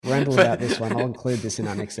ramble about this one. I'll include this in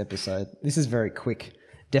our next episode. This is very quick.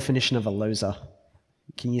 Definition of a loser.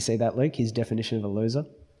 Can you see that, Luke? His definition of a loser?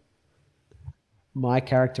 My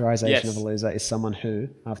characterization of a loser is someone who,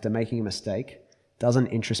 after making a mistake, doesn't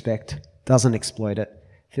introspect, doesn't exploit it,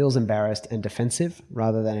 feels embarrassed and defensive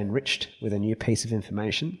rather than enriched with a new piece of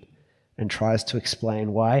information, and tries to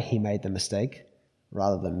explain why he made the mistake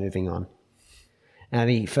rather than moving on. And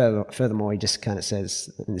he furthermore, he just kind of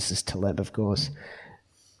says, and this is Taleb, of course,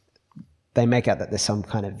 they make out that there's some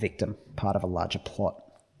kind of victim, part of a larger plot,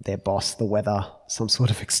 their boss, the weather, some sort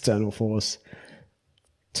of external force.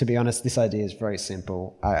 To be honest, this idea is very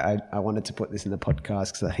simple. I wanted to put this in the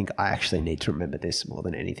podcast because I think I actually need to remember this more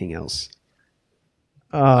than anything else.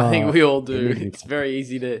 I think we all do. It's very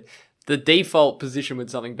easy to... The default position when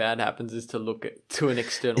something bad happens is to look to an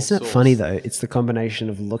external source. Isn't it funny, though? It's the combination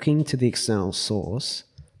of looking to the external source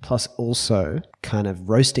plus also kind of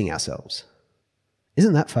roasting ourselves.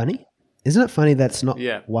 Isn't that funny? Isn't it funny that it's not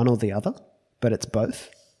one or the other, but it's both?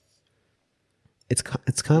 It's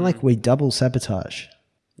kind of like we double sabotage.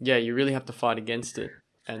 Yeah, you really have to fight against it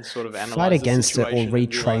and sort of analyze fight against it or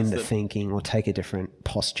retrain the that thinking or take a different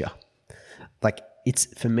posture. Like,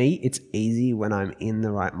 for me, it's easy when I'm in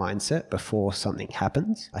the right mindset before something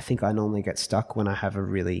happens. I think I normally get stuck when I have a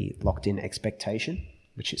really locked in expectation,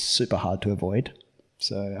 which is super hard to avoid.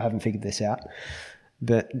 So I haven't figured this out.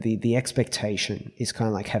 But the expectation is kind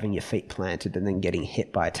of like having your feet planted and then getting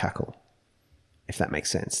hit by a tackle, if that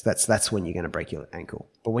makes sense. That's when you're going to break your ankle.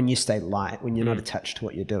 But when you stay light, when you're not attached to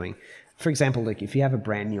what you're doing. For example, Luke, if you have a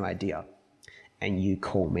brand new idea and you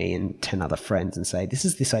call me and 10 other friends and say, this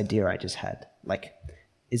is this idea I just had. Like,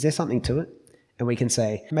 is there something to it? And we can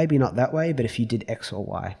say, maybe not that way, but if you did X or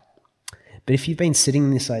Y. But if you've been sitting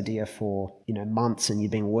in this idea for, months and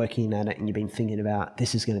you've been working at it and you've been thinking about,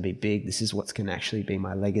 this is going to be big, this is what's going to actually be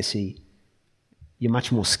my legacy, you're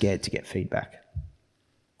much more scared to get feedback.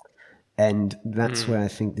 And that's where I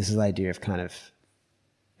think this is the idea of kind of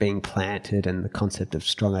being planted and the concept of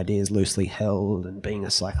strong ideas loosely held and being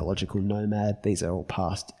a psychological nomad. These are all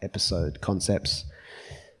past episode concepts.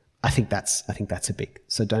 I think that's a big.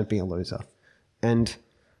 So don't be a loser. And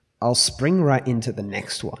I'll spring right into the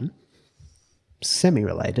next one.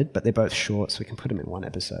 Semi-related, but they're both short, so we can put them in one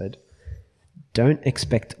episode. Don't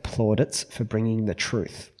expect plaudits for bringing the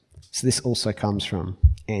truth. So this also comes from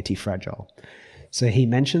Anti-Fragile. So he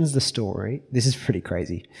mentions the story. This is pretty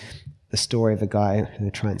crazy. The story of a guy, I'm going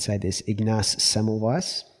to try and say this, Ignaz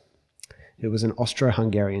Semmelweis, who was an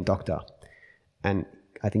Austro-Hungarian doctor. And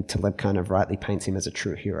I think Taleb kind of rightly paints him as a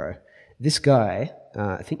true hero. This guy,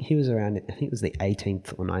 I think he was around, I think it was the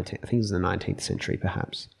 18th or 19th, I think it was the 19th century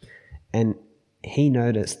perhaps. And he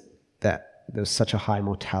noticed that there was such a high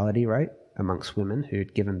mortality rate amongst women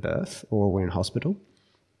who'd given birth or were in hospital.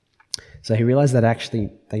 So he realized that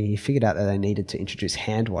he figured out that they needed to introduce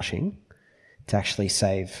hand washing to actually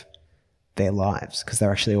save their lives because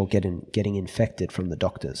they're actually all getting infected from the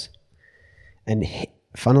doctors. And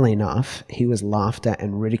funnily enough, he was laughed at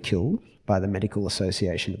and ridiculed by the medical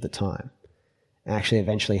association at the time. And actually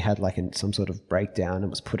eventually had some sort of breakdown and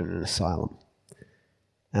was put in an asylum.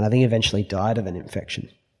 And I think eventually died of an infection.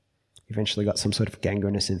 Eventually got some sort of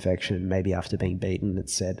gangrenous infection, maybe after being beaten, it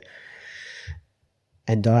said,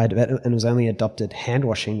 and died. And was only adopted, hand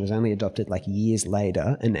washing was only adopted years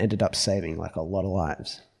later and ended up saving a lot of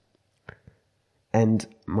lives. And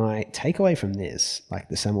my takeaway from this,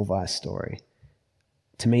 the Semmelweis story,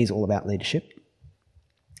 to me is all about leadership.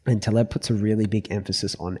 And Taleb puts a really big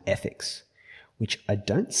emphasis on ethics, which I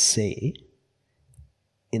don't see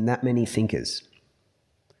in that many thinkers.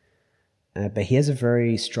 But he has a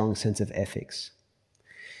very strong sense of ethics.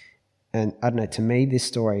 And I don't know, to me, this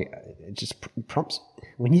story just prompts,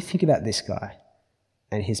 when you think about this guy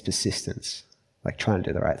and his persistence, trying to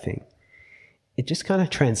do the right thing, it just kind of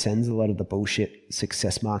transcends a lot of the bullshit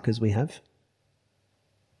success markers we have.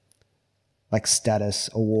 Status,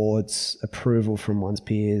 awards, approval from one's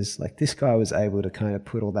peers. This guy was able to kind of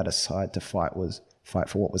put all that aside to fight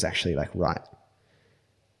for what was actually right.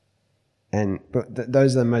 But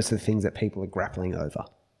those are most of the things that people are grappling over.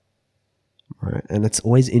 Right? And it's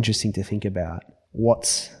always interesting to think about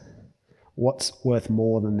what's worth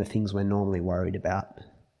more than the things we're normally worried about.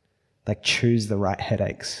 Choose the right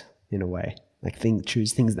headaches in a way.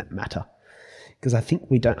 Choose things that matter. Because I think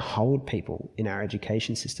we don't hold people in our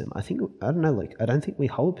education system. I don't know, Luke, I don't think we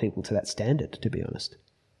hold people to that standard, to be honest.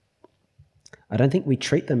 I don't think we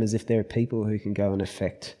treat them as if they're people who can go and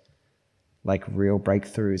affect real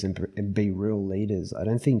breakthroughs and be real leaders. I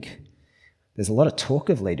don't think there's a lot of talk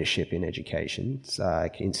of leadership in education,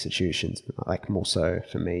 institutions, more so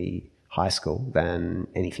for me, high school than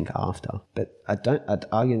anything after. But I'd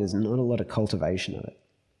argue there's not a lot of cultivation of it.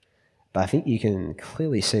 But I think you can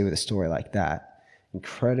clearly see with a story like that,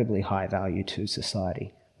 incredibly high value to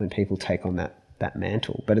society when people take on that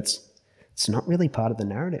mantle. But it's not really part of the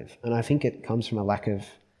narrative. And I think it comes from a lack of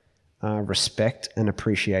respect and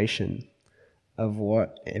appreciation of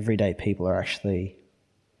what everyday people are actually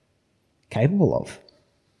capable of,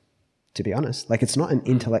 to be honest. Like, it's not an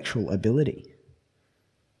intellectual ability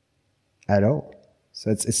at all. So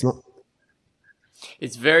it's not.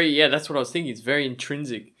 It's very, yeah, that's what I was thinking. It's very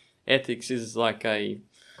intrinsic. Ethics is like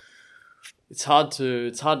it's hard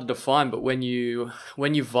to define, but when you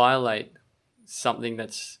violate something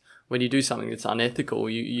when you do something that's unethical,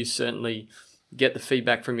 you certainly get the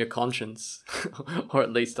feedback from your conscience, or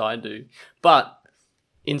at least I do. But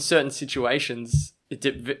in certain situations,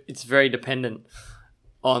 it's very dependent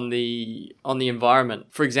on the environment.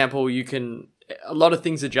 For example, a lot of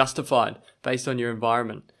things are justified based on your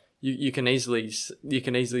environment. You can easily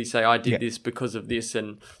say, I did this because of this,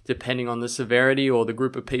 and depending on the severity or the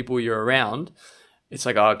group of people you're around, it's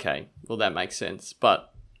like, oh, okay, well, that makes sense.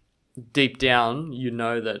 But deep down, you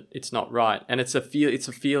know that it's not right, and it's a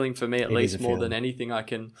feeling for me, at least, more than anything I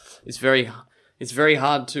can. It's very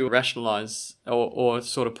hard to rationalize or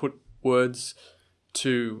sort of put words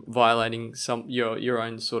to violating your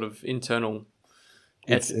own sort of internal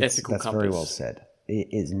ethical that's compass. Very well said. It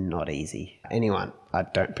is not easy. I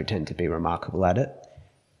don't pretend to be remarkable at it.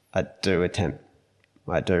 I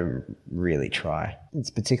do really try. It's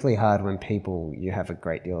particularly hard when people you have a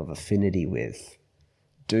great deal of affinity with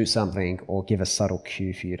do something or give a subtle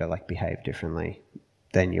cue for you to like behave differently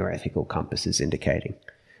than your ethical compass is indicating.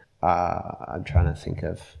 I'm trying to think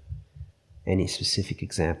of any specific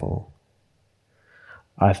example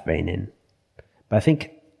I've been in. But I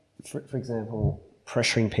think, for example,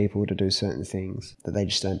 pressuring people to do certain things that they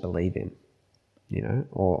just don't believe in,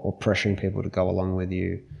 or pressuring people to go along with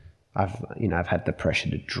you. I've had the pressure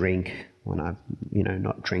to drink when I'm,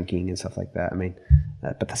 not drinking and stuff like that. I mean,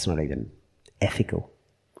 but that's not even ethical.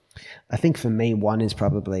 I think for me, one is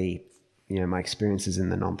probably, my experiences in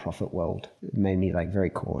the nonprofit world made me like very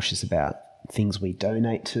cautious about things we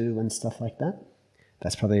donate to and stuff like that.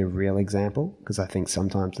 That's probably a real example, because I think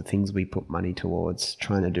sometimes the things we put money towards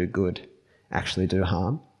trying to do good actually do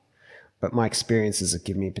harm. But my experiences have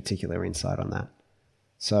given me particular insight on that.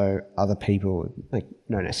 So other people don't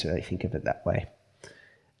necessarily think of it that way.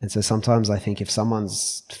 And so sometimes I think if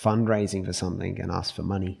someone's fundraising for something and asks for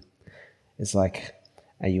money, it's like,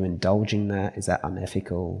 are you indulging that? Is that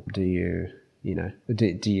unethical? Do you,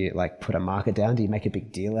 do you like put a market down? Do you make a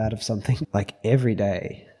big deal out of something? Like every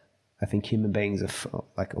day, I think human beings are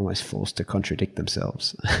like almost forced to contradict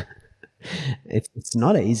themselves. It's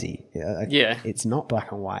not easy. It's not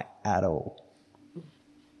black and white at all.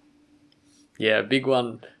 Yeah, a big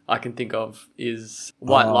one I can think of is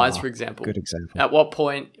white lies, for example. Good example. At what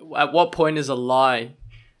point is a lie,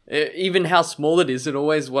 even how small it is,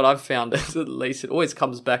 what I've found is at least it always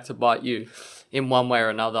comes back to bite you in one way or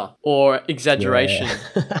another. Or exaggeration,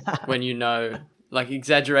 when like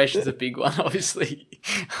exaggeration's a big one, obviously.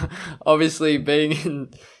 Obviously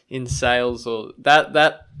being in sales, or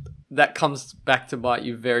that comes back to bite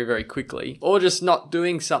you very, very quickly. Or just not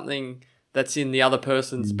doing something that's in the other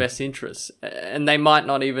person's best interests, and they might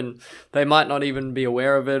not even be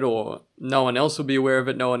aware of it, or no one else will be aware of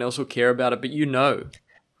it, no one else will care about it, but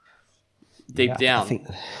deep down. I think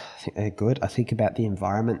they're good. I think about the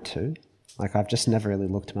environment too. Like, I've just never really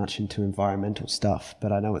looked much into environmental stuff,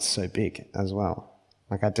 but I know it's so big as well.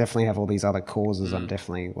 Like, I definitely have all these other causes I'm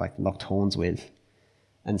definitely like locked horns with.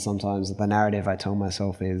 And sometimes the narrative I tell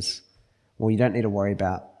myself is, well, you don't need to worry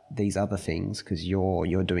about these other things because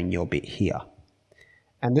you're doing your bit here.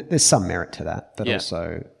 And there's some merit to that, but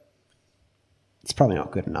also it's probably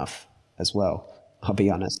not good enough as well. I'll be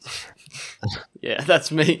honest. Yeah,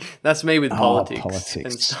 that's me. That's me with politics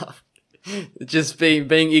and stuff. Just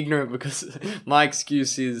being ignorant, because my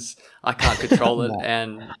excuse is I can't control it,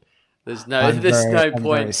 and there's no point.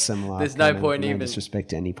 Very similar. There's no point even. No disrespect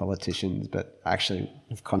to any politicians, but actually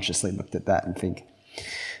I've consciously looked at that and think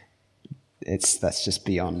that's just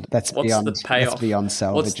beyond. That's beyond the payoff? That's beyond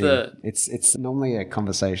salvaging. It's normally a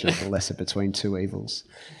conversation of the lesser between two evils,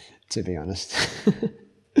 to be honest.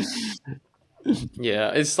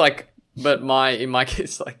 Yeah, it's like, but in my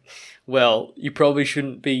case, like, well, you probably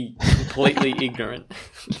shouldn't be completely ignorant.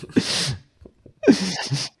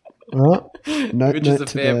 Well, note to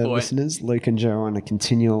the listeners, Luke and Joe are on a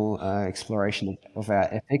continual exploration of our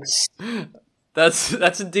ethics. That's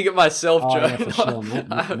a dig at myself, Joe. Yeah, for sure,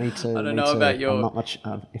 mate. Me too. I don't know about your. I'm not much.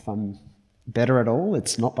 If I'm better at all,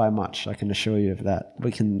 it's not by much. I can assure you of that.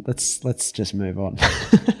 Let's just move on.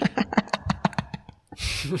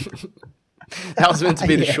 That was meant to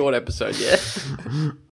be the short episode, yeah.